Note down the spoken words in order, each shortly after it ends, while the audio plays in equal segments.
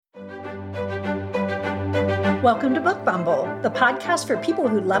Welcome to Book Bumble, the podcast for people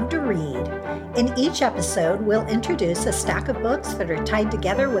who love to read. In each episode, we'll introduce a stack of books that are tied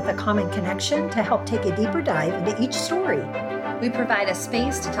together with a common connection to help take a deeper dive into each story. We provide a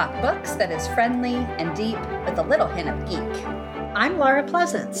space to talk books that is friendly and deep with a little hint of geek. I'm Laura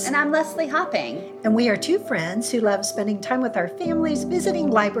Pleasance. And I'm Leslie Hopping. And we are two friends who love spending time with our families,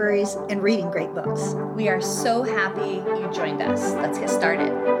 visiting libraries, and reading great books. We are so happy you joined us. Let's get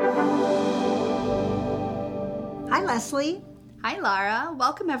started. Hi, Leslie. Hi, Laura.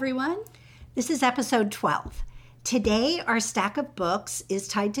 Welcome, everyone. This is episode 12. Today, our stack of books is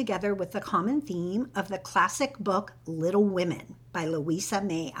tied together with the common theme of the classic book Little Women by Louisa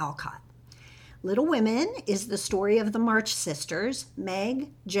May Alcott. Little Women is the story of the March sisters, Meg,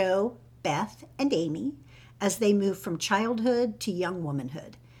 Jo, Beth, and Amy, as they move from childhood to young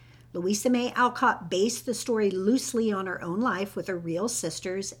womanhood. Louisa May Alcott based the story loosely on her own life with her real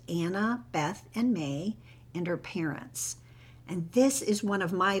sisters, Anna, Beth, and May, and her parents. And this is one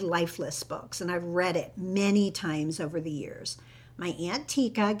of my lifeless books, and I've read it many times over the years. My Aunt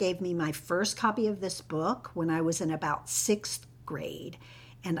Tika gave me my first copy of this book when I was in about 6th grade.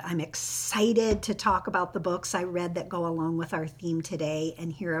 And I'm excited to talk about the books I read that go along with our theme today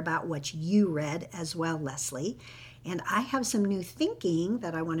and hear about what you read as well, Leslie. And I have some new thinking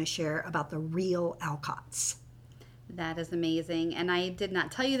that I want to share about the real Alcotts. That is amazing. And I did not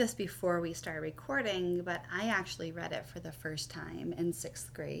tell you this before we started recording, but I actually read it for the first time in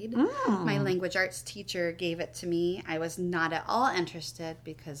 6th grade. My language arts teacher gave it to me. I was not at all interested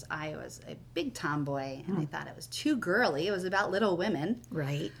because I was a big tomboy and I thought it was too girly. It was about Little Women.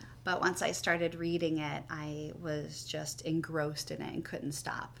 Right. But once I started reading it, I was just engrossed in it and couldn't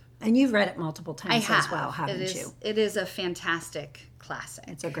stop. And you've read it multiple times as well, haven't you? It is a fantastic classic.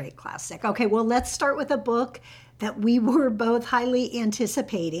 It's a great classic. Okay, well, let's start with a book that we were both highly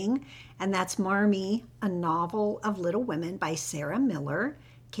anticipating, and that's Marmee, A Novel of Little Women by Sarah Miller.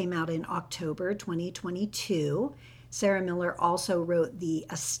 Came out in October 2022. Sarah Miller also wrote the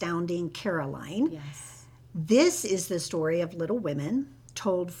astounding Caroline. Yes. This is the story of Little Women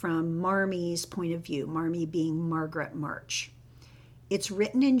told from Marmee's point of view, Marmee being Margaret March. It's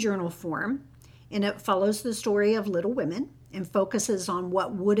written in journal form, and it follows the story of Little Women and focuses on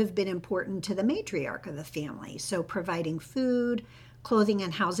what would have been important to the matriarch of the family. So providing food, clothing,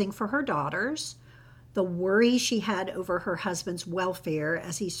 and housing for her daughters, the worry she had over her husband's welfare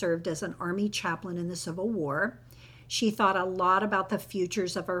as he served as an army chaplain in the Civil War. She thought a lot about the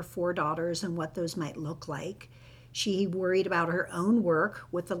futures of her 4 daughters and what those might look like. She worried about her own work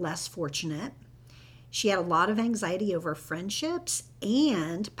with the less fortunate. She had a lot of anxiety over friendships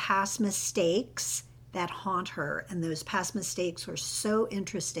and past mistakes that haunt her. And those past mistakes were so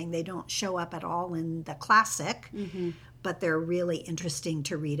interesting. They don't show up at all in the classic, but they're really interesting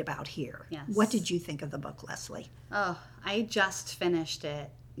to read about here. Yes. What did you think of the book, Leslie? Oh, I just finished it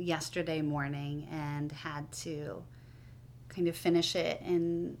yesterday morning and had to kind of finish it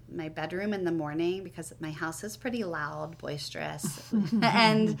in my bedroom in the morning because my house is pretty loud, boisterous,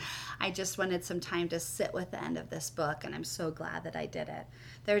 and I just wanted some time to sit with the end of this book, and I'm so glad that I did it.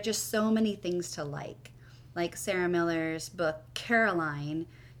 There are just so many things to like Sarah Miller's book, Caroline.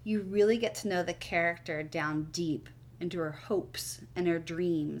 You really get to know the character down deep into her hopes and her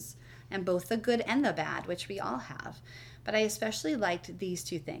dreams, and both the good and the bad, which we all have. But I especially liked these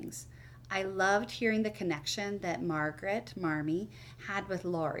 2 things. I loved hearing the connection that Marmee, had with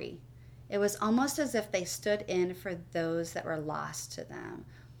Laurie. It was almost as if they stood in for those that were lost to them.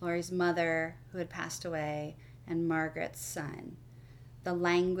 Laurie's mother, who had passed away, and Margaret's son. The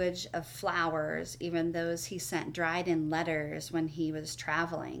language of flowers, even those he sent dried in letters when he was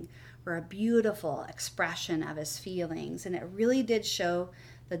traveling, were a beautiful expression of his feelings. And it really did show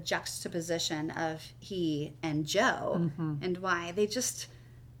the juxtaposition of he and Jo and why they just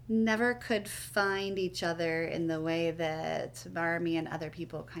never could find each other in the way that Marmee and other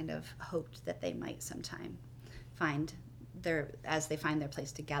people kind of hoped that they might sometime find their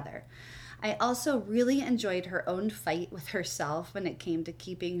place together. I also really enjoyed her own fight with herself when it came to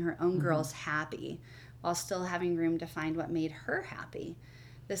keeping her own girls happy while still having room to find what made her happy.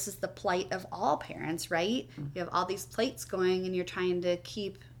 This is the plight of all parents, right? You have all these plates going and you're trying to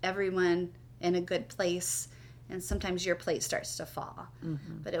keep everyone in a good place, and sometimes your plate starts to fall.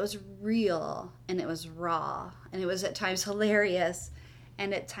 But it was real, and it was raw, and it was at times hilarious,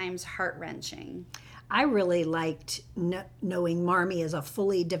 and at times heart-wrenching. I really liked knowing Marmee as a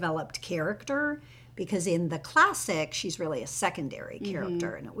fully developed character, because in the classic, she's really a secondary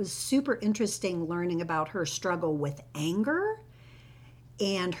character. And it was super interesting learning about her struggle with anger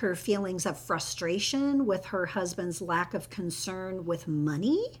and her feelings of frustration with her husband's lack of concern with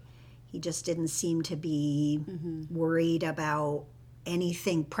money. He just didn't seem to be worried about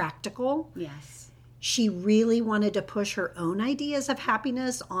anything practical. Yes. She really wanted to push her own ideas of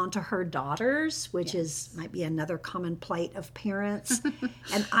happiness onto her daughters, which might be another common plight of parents.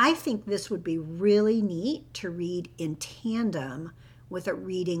 And I think this would be really neat to read in tandem with a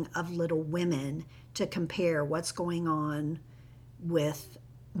reading of Little Women to compare what's going on with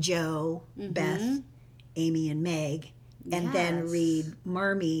Jo, Beth, Amy, and Meg, and then read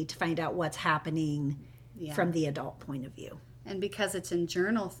Marmee to find out what's happening from the adult point of view. And because it's in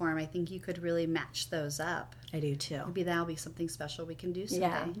journal form, I think you could really match those up. I do too. Maybe that'll be something special we can do someday.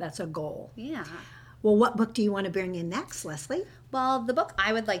 Yeah, that's a goal. Yeah. Well, what book do you want to bring in next, Leslie? Well, the book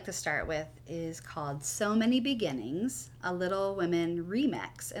I would like to start with is called So Many Beginnings, a Little Women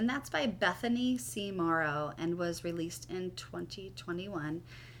Remix. And that's by Bethany C. Morrow and was released in 2021,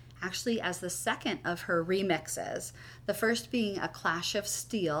 actually as the second of her remixes. The first being A Clash of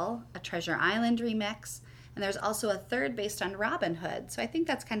Steel, a Treasure Island remix. And there's also a third based on Robin Hood. So I think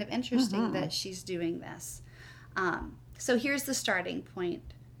that's kind of interesting that she's doing this. So here's the starting point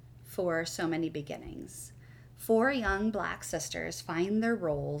for So Many Beginnings. 4 young Black sisters find their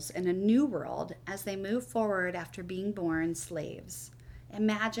roles in a new world as they move forward after being born slaves.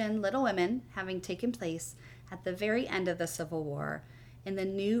 Imagine Little Women having taken place at the very end of the Civil War in the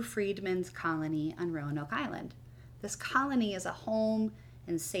new freedmen's colony on Roanoke Island. This colony is a home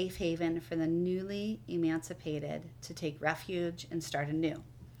and safe haven for the newly emancipated to take refuge and start anew.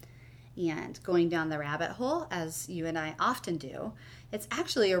 And going down the rabbit hole, as you and I often do,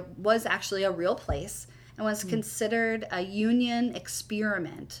 was actually a real place and was considered a Union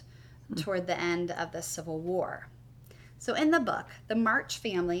experiment toward the end of the Civil War. So in the book, the March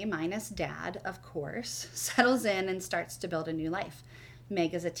family, minus Dad, of course, settles in and starts to build a new life.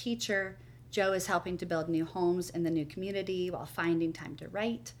 Meg is a teacher. Jo is helping to build new homes in the new community while finding time to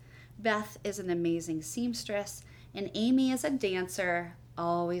write. Beth is an amazing seamstress, and Amy is a dancer,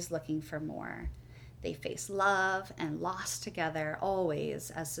 always looking for more. They face love and loss together, always,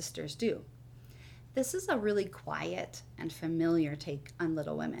 as sisters do. This is a really quiet and familiar take on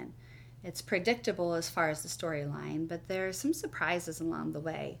Little Women. It's predictable as far as the storyline, but there are some surprises along the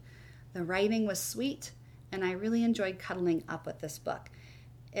way. The writing was sweet, and I really enjoyed cuddling up with this book.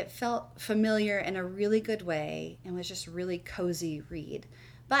 It felt familiar in a really good way and was just really cozy read,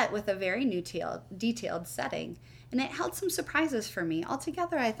 but with a very detailed setting. And it held some surprises for me.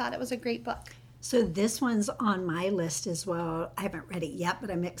 Altogether, I thought it was a great book. So this one's on my list as well. I haven't read it yet,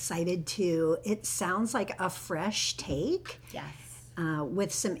 but I'm excited to. It sounds like a fresh take. Yes.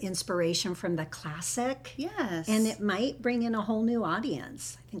 With some inspiration from the classic. Yes. And it might bring in a whole new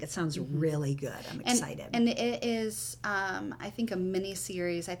audience. I think it sounds really good. I'm excited. And it is, I think, a mini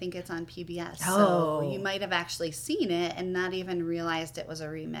series. I think it's on PBS. Oh. So you might have actually seen it and not even realized it was a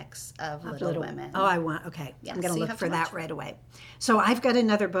remix of Little Women. Oh, okay. Yeah, I'm going so to look for that right away. So I've got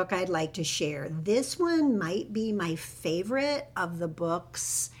another book I'd like to share. This one might be my favorite of the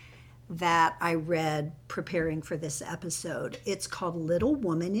books that I read preparing for this episode. It's called Little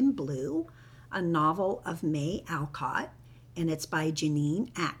Woman in Blue, a novel of May Alcott, and it's by Janine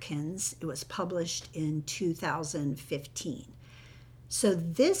Atkins. It was published in 2015. So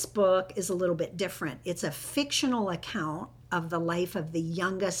this book is a little bit different. It's a fictional account of the life of the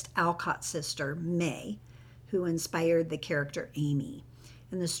youngest Alcott sister, May, who inspired the character Amy.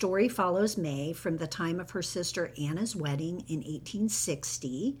 And the story follows May from the time of her sister Anna's wedding in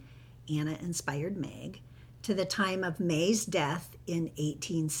 1860. Anna inspired Meg, to the time of May's death in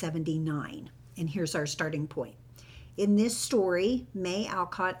 1879. And here's our starting point. In this story, May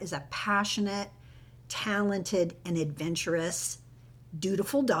Alcott is a passionate, talented, and adventurous,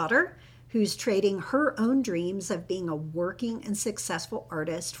 dutiful daughter who's trading her own dreams of being a working and successful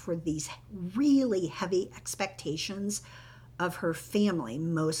artist for these really heavy expectations of her family,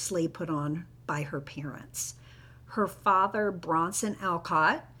 mostly put on by her parents. Her father, Bronson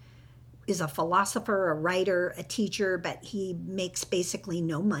Alcott, is a philosopher, a writer, a teacher, but he makes basically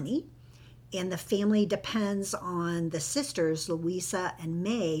no money. And the family depends on the sisters, Louisa and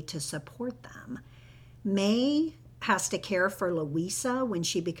May, to support them. May has to care for Louisa when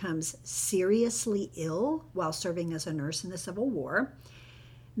she becomes seriously ill while serving as a nurse in the Civil War.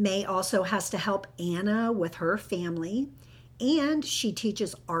 May also has to help Anna with her family, and she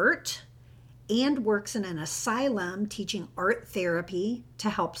teaches art and works in an asylum teaching art therapy to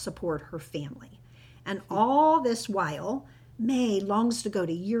help support her family. And all this while, May longs to go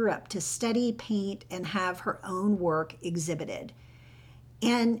to Europe to study, paint, and have her own work exhibited.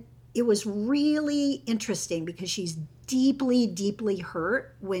 And it was really interesting because she's deeply, deeply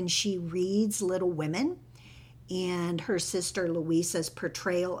hurt when she reads Little Women. and her sister Louisa's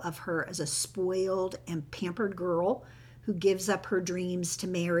portrayal of her as a spoiled and pampered girl who gives up her dreams to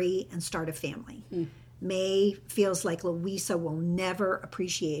marry and start a family. May feels like Louisa will never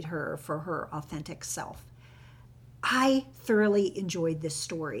appreciate her for her authentic self. I thoroughly enjoyed this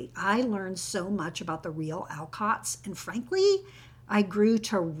story. I learned so much about the real Alcotts, and frankly, I grew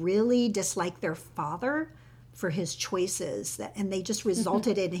to really dislike their father for his choices, and they just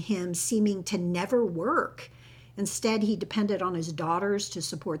resulted in him seeming to never work. Instead, he depended on his daughters to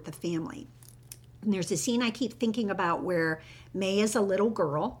support the family. And there's a scene I keep thinking about where May is a little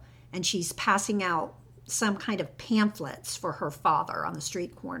girl, and she's passing out some kind of pamphlets for her father on the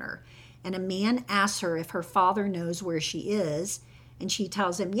street corner. And a man asks her if her father knows where she is, and she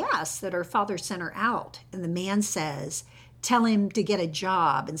tells him yes, that her father sent her out. And the man says, tell him to get a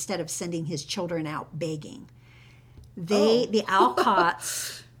job instead of sending his children out begging. The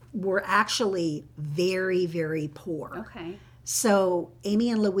Alcotts were actually very, very poor. Okay. So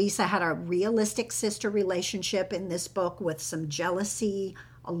Amy and Louisa had a realistic sister relationship in this book with some jealousy,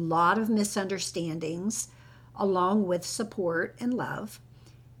 a lot of misunderstandings, along with support and love.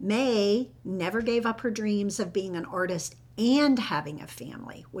 May never gave up her dreams of being an artist and having a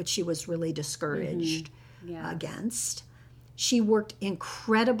family, which she was really discouraged against. She worked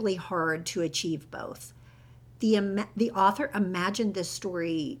incredibly hard to achieve both. The author imagined this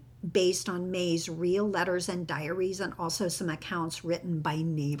story based on May's real letters and diaries, and also some accounts written by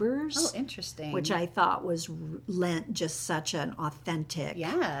neighbors. Oh, interesting. Which I thought lent just such an authentic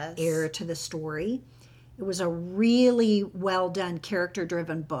air to the story. It was a really well done,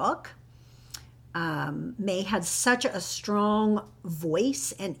 character-driven book. May had such a strong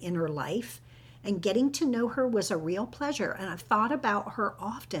voice and inner life, and getting to know her was a real pleasure. And I've thought about her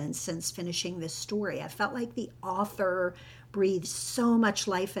often since finishing this story. I felt like the author breathed so much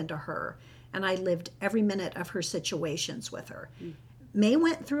life into her, and I lived every minute of her situations with her. May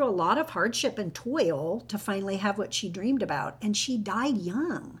went through a lot of hardship and toil to finally have what she dreamed about, and she died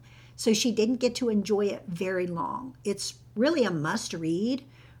young. So she didn't get to enjoy it very long. It's really a must-read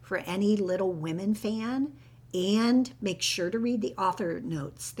for any Little Women fan, and make sure to read the author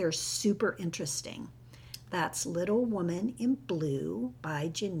notes. They're super interesting. That's Little Woman in Blue by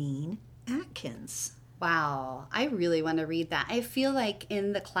Janine Atkins. Wow, I really want to read that. I feel like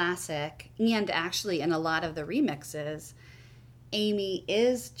in the classic, and actually in a lot of the remixes, Amy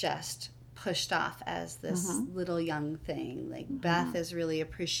is just pushed off as this little young thing. Like Beth is really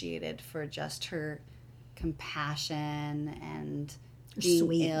appreciated for just her compassion and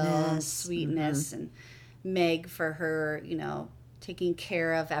being sweetness, and Meg for her, taking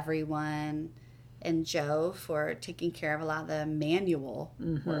care of everyone, and Joe for taking care of a lot of the manual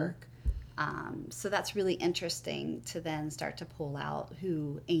work. So that's really interesting to then start to pull out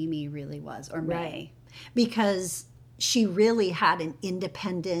who Amy really was, or May. Right. Because she really had an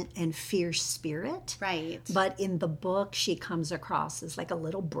independent and fierce spirit. Right. But in the book, she comes across as like a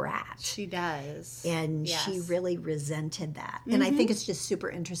little brat. She does. And she really resented that. And I think it's just super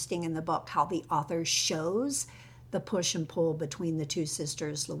interesting in the book how the author shows the push and pull between the two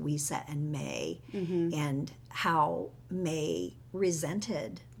sisters, Louisa and May, and how May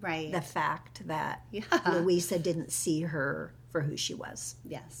resented the fact that Louisa didn't see her for who she was.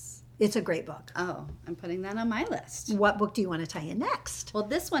 Yes. It's a great book. Oh, I'm putting that on my list. What book do you want to tie in next? Well,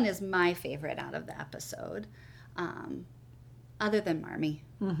 this one is my favorite out of the episode, other than Marmee,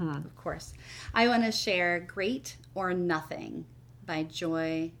 of course. I want to share Great or Nothing by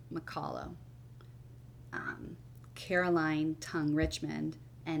Joy McCullough, Caroline Tung Richmond,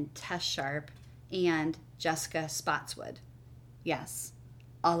 and Tess Sharp, and Jessica Spotswood. Yes,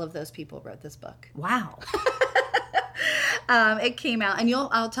 all of those people wrote this book. Wow. It came out, and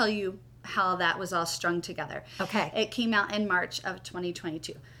I'll tell you how that was all strung together. Okay. It came out in March of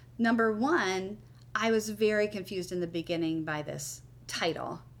 2022. Number one, I was very confused in the beginning by this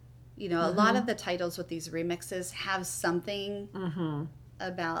title. A lot of the titles with these remixes have something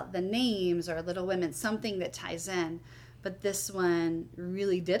about the names or Little Women, something that ties in. But this one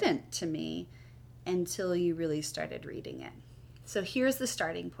really didn't to me until you really started reading it. So here's the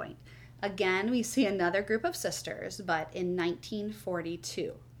starting point. Again, we see another group of sisters, but in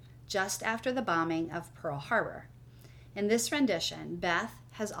 1942, just after the bombing of Pearl Harbor. In this rendition, Beth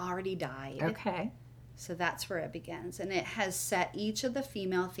has already died. Okay. So that's where it begins. And it has set each of the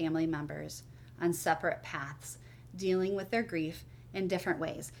female family members on separate paths, dealing with their grief in different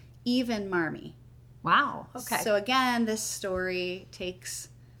ways, even Marmee. Wow. Okay. So again, this story takes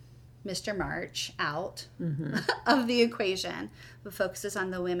Mr. March out of the equation, but focuses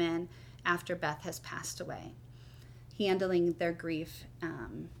on the women after Beth has passed away, handling their grief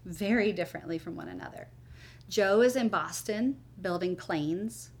very differently from one another. Joe is in Boston building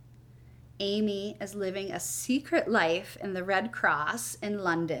planes. Amy is living a secret life in the Red Cross in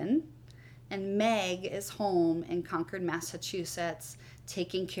London. And Meg is home in Concord, Massachusetts,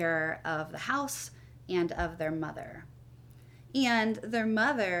 taking care of the house and of their mother. And their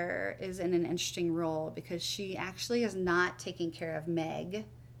mother is in an interesting role because she actually is not taking care of Meg,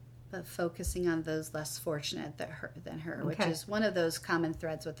 but focusing on those less fortunate than her, which is one of those common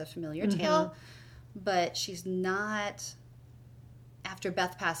threads with the familiar tale. But she's not, after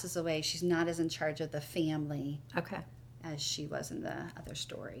Beth passes away, she's not as in charge of the family as she was in the other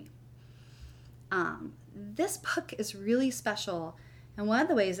story. This book is really special, and one of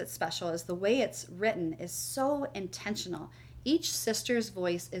the ways it's special is the way it's written is so intentional. Each sister's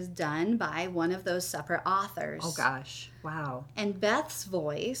voice is done by one of those separate authors. Oh gosh, wow. And Beth's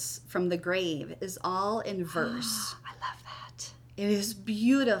voice from the grave is all in verse. I love that. It is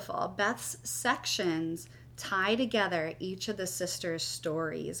beautiful. Beth's sections tie together each of the sisters'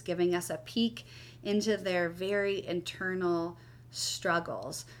 stories, giving us a peek into their very internal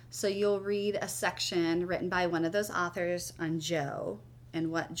struggles. So you'll read a section written by one of those authors on Joe and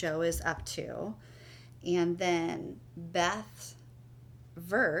what Joe is up to. And then Beth's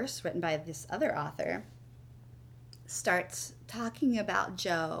verse, written by this other author, starts talking about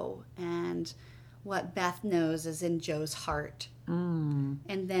Joe and what Beth knows is in Joe's heart. And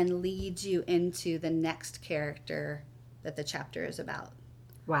then leads you into the next character that the chapter is about.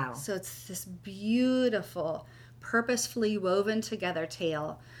 Wow. So it's this beautiful, purposefully woven together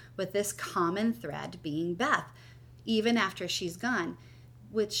tale with this common thread being Beth, even after she's gone,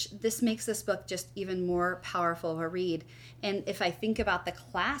 which this makes this book just even more powerful to read. And if I think about the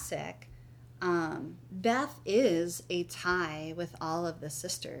classic, Beth is a tie with all of the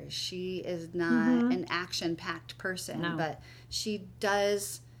sisters. She is not an action-packed person, but she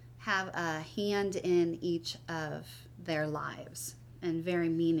does have a hand in each of their lives and very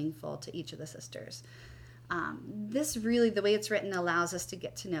meaningful to each of the sisters. This really, the way it's written, allows us to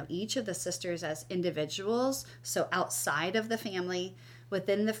get to know each of the sisters as individuals, so outside of the family,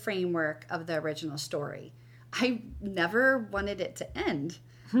 within the framework of the original story. I never wanted it to end.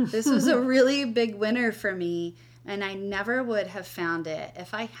 This was a really big winner for me, and I never would have found it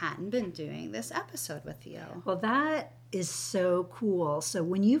if I hadn't been doing this episode with you. Well, that is so cool. So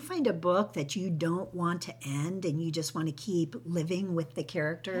when you find a book that you don't want to end and you just want to keep living with the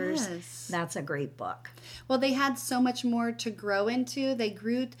characters, that's a great book. Well, they had so much more to grow into. They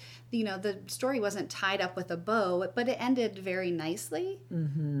grew, the story wasn't tied up with a bow, but it ended very nicely.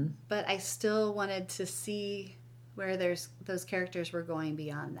 But I still wanted to see where those characters were going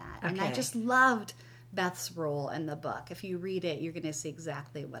beyond that. And I just loved Beth's role in the book. If you read it, you're going to see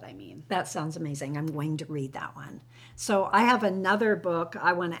exactly what I mean. That sounds amazing. I'm going to read that one. So I have another book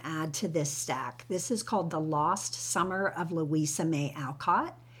I want to add to this stack. This is called The Lost Summer of Louisa May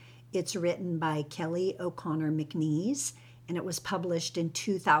Alcott. It's written by Kelly O'Connor McNeese, and it was published in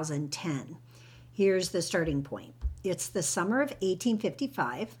 2010. Here's the starting point. It's the summer of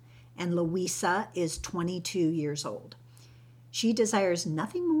 1855, and Louisa is 22 years old. She desires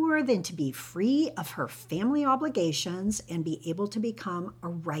nothing more than to be free of her family obligations and be able to become a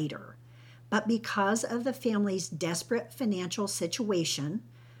writer. But because of the family's desperate financial situation,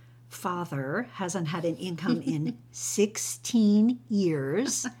 father hasn't had an income in 16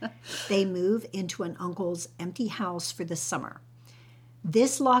 years, they move into an uncle's empty house for the summer.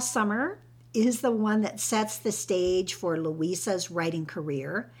 This lost summer is the one that sets the stage for Louisa's writing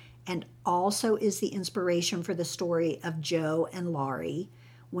career, and also is the inspiration for the story of Joe and Laurie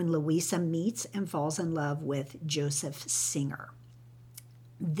when Louisa meets and falls in love with Joseph Singer.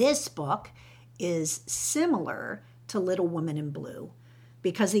 This book is similar to Little Woman in Blue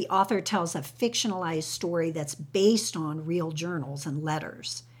because the author tells a fictionalized story that's based on real journals and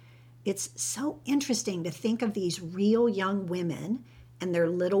letters. It's so interesting to think of these real young women and their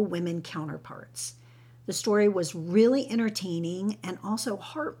Little Women counterparts. The story was really entertaining and also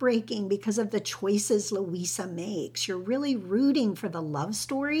heartbreaking because of the choices Louisa makes. You're really rooting for the love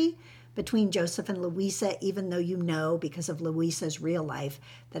story between Joseph and Louisa, even though you know because of Louisa's real life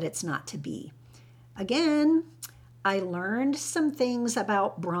that it's not to be. Again, I learned some things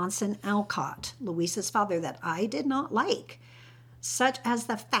about Bronson Alcott, Louisa's father, that I did not like, such as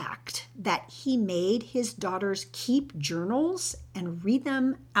the fact that he made his daughters keep journals and read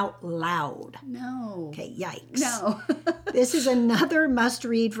them out loud. No. Okay, yikes. No. This is another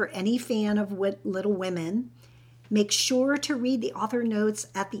must-read for any fan of Little Women. Make sure to read the author notes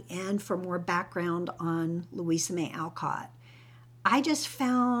at the end for more background on Louisa May Alcott. I just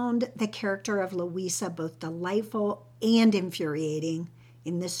found the character of Louisa both delightful and infuriating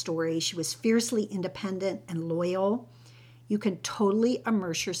in this story. She was fiercely independent and loyal. You can totally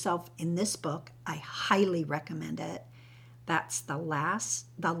immerse yourself in this book. I highly recommend it. That's The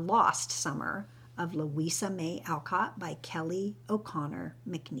Lost Summer of Louisa May Alcott by Kelly O'Connor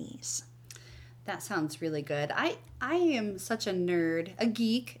McNeese. That sounds really good. I am such a nerd, a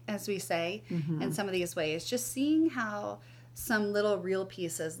geek, as we say, in some of these ways. Just seeing how some little real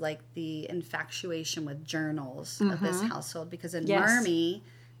pieces like the infatuation with journals of this household, because in Marmee,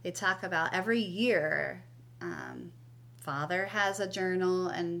 they talk about every year, Father has a journal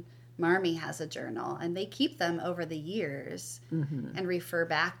and Marmee has a journal, and they keep them over the years and refer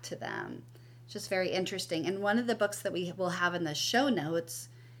back to them. Just very interesting. And one of the books that we will have in the show notes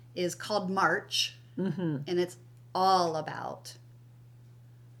is called March, and it's all about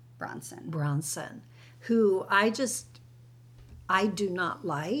Bronson, who I do not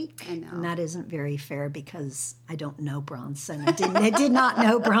like. I know. And that isn't very fair because I don't know Bronson. I did not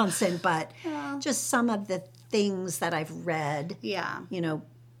know Bronson, but just some of the things that I've read,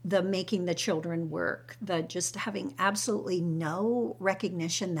 the making the children work, the just having absolutely no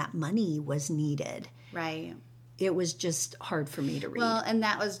recognition that money was needed. Right. It was just hard for me to read. Well, and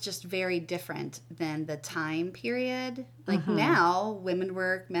that was just very different than the time period. Like now, women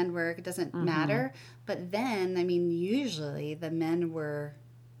work, men work, it doesn't matter. But then, I mean, usually the men were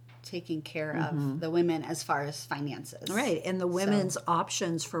taking care of the women as far as finances. Right, and the women's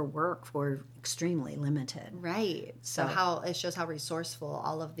options for work were extremely limited. Right. So how it shows how resourceful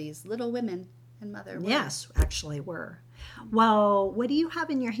all of these little women and mother were. Yes, actually were. Well, what do you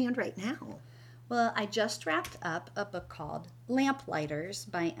have in your hand right now? Well, I just wrapped up a book called Lamplighters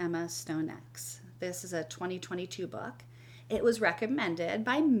by Emma Stonex. This is a 2022 book. It was recommended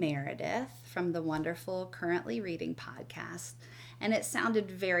by Meredith from the wonderful Currently Reading podcast, and it sounded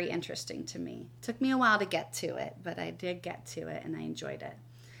very interesting to me. It took me a while to get to it, but I did get to it, and I enjoyed it.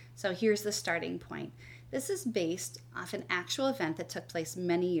 So here's the starting point. This is based off an actual event that took place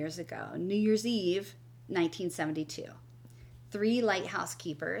many years ago, New Year's Eve, 1972. 3 lighthouse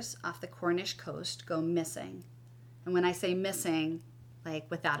keepers off the Cornish coast go missing. And when I say missing, like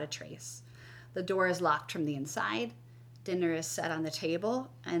without a trace. The door is locked from the inside, dinner is set on the table,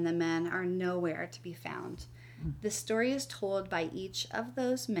 and the men are nowhere to be found. The story is told by each of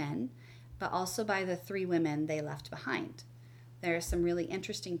those men, but also by the 3 women they left behind. There are some really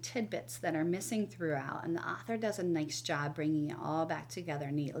interesting tidbits that are missing throughout, and the author does a nice job bringing it all back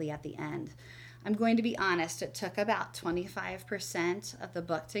together neatly at the end. I'm going to be honest, it took about 25% of the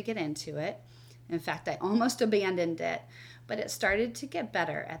book to get into it. In fact, I almost abandoned it, but it started to get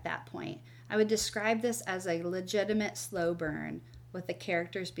better at that point. I would describe this as a legitimate slow burn with the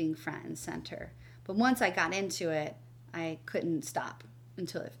characters being front and center. But once I got into it, I couldn't stop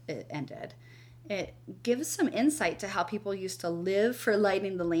until it ended. It gives some insight to how people used to live for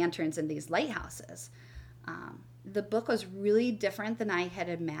lighting the lanterns in these lighthouses. The book was really different than I had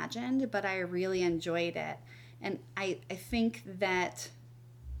imagined, but I really enjoyed it. And I think that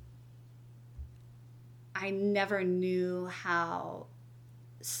I never knew how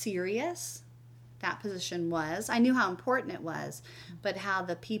serious that position was. I knew how important it was, but how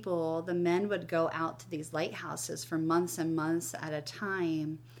the men would go out to these lighthouses for months and months at a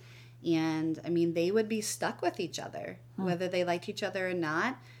time. And I mean, they would be stuck with each other, whether they liked each other or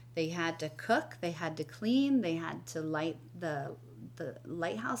not. They had to cook, they had to clean, they had to light the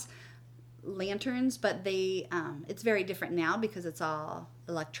lighthouse lanterns, but it's very different now because it's all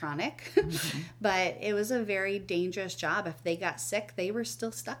electronic. But it was a very dangerous job. If they got sick, they were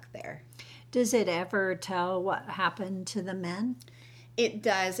still stuck there. Does it ever tell what happened to the men? It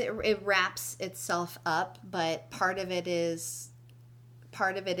does. It wraps itself up, but part of it is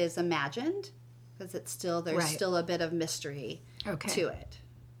imagined because there's still a bit of mystery to it.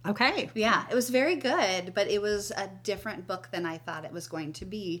 Okay. Yeah, it was very good, but it was a different book than I thought it was going to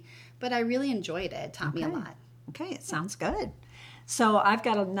be. But I really enjoyed it. It taught me a lot. Okay, it sounds good. So I've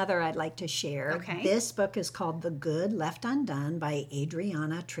got another I'd like to share. Okay. This book is called The Good Left Undone by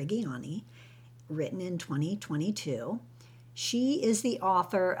Adriana Trigiani, written in 2022. She is the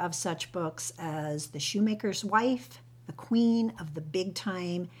author of such books as The Shoemaker's Wife, The Queen of the Big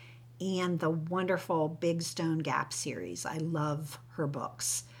Time, and the wonderful Big Stone Gap series. I love her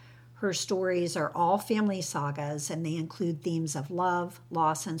books. Her stories are all family sagas, and they include themes of love,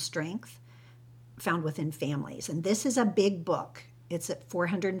 loss, and strength found within families. And this is a big book. It's at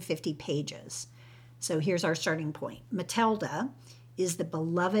 450 pages. So here's our starting point. Matilda is the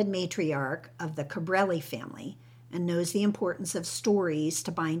beloved matriarch of the Cabrelli family and knows the importance of stories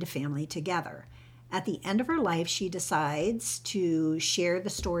to bind a family together. At the end of her life, she decides to share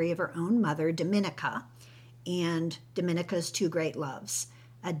the story of her own mother, Dominica, and Domenica's two great loves,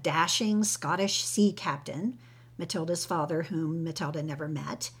 a dashing Scottish sea captain, Matilda's father, whom Matilda never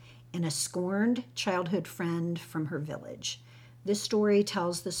met, and a scorned childhood friend from her village. This story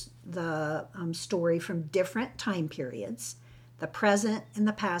tells the story from different time periods. The present and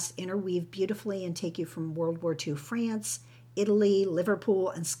the past interweave beautifully and take you from World War II France, Italy, Liverpool,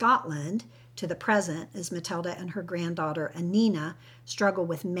 and Scotland to the present as Matilda and her granddaughter Anina struggle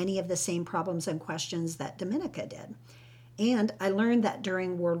with many of the same problems and questions that Domenica did. And I learned that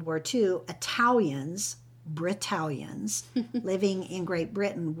during World War II, Italians living in Great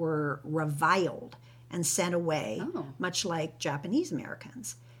Britain were reviled and sent away, much like Japanese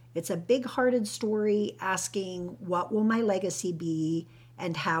Americans. It's a big-hearted story asking, what will my legacy be,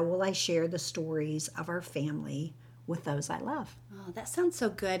 and how will I share the stories of our family with those I love? Oh, that sounds so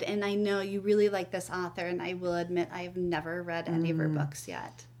good. And I know you really like this author, and I will admit I've never read any of her books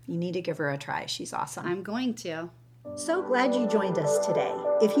yet. You need to give her a try. She's awesome. I'm going to. So glad you joined us today.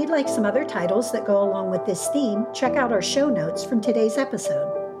 If you'd like some other titles that go along with this theme, check out our show notes from today's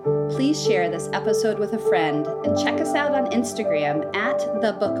episode. Please share this episode with a friend and check us out on Instagram at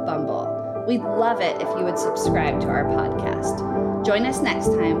The Book Bumble. We'd love it if you would subscribe to our podcast. Join us next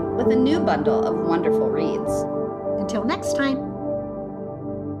time with a new bundle of wonderful reads. Until next time.